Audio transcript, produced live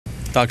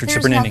Dr.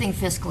 There's Tipirneni. nothing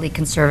fiscally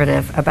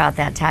conservative about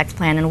that tax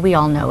plan, and we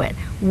all know it.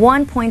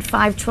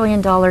 $1.5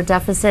 trillion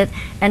deficit,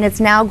 and it's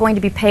now going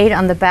to be paid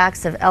on the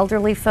backs of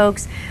elderly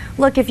folks.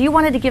 Look, if you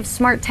wanted to give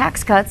smart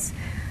tax cuts,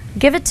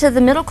 give it to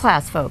the middle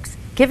class folks.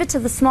 Give it to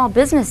the small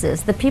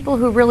businesses, the people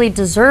who really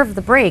deserve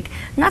the break,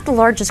 not the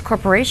largest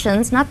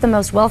corporations, not the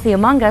most wealthy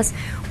among us.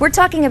 We're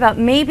talking about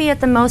maybe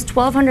at the most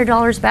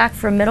 $1,200 back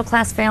for a middle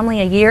class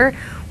family a year.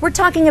 We're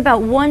talking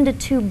about $1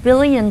 to $2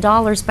 billion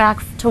back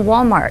to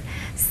Walmart,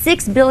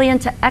 $6 billion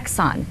to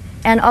Exxon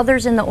and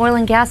others in the oil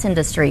and gas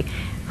industry.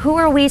 Who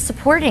are we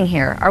supporting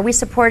here? Are we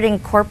supporting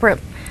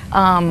corporate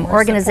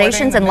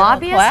organizations and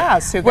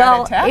lobbyists?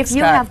 Well, if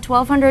you have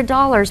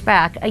 $1,200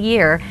 back a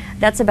year,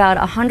 that's about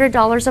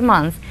 $100 a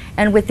month,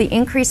 and with the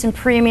increase in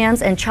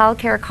premiums and child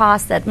care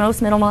costs that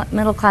most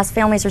middle class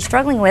families are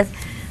struggling with,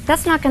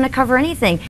 that's not going to cover anything.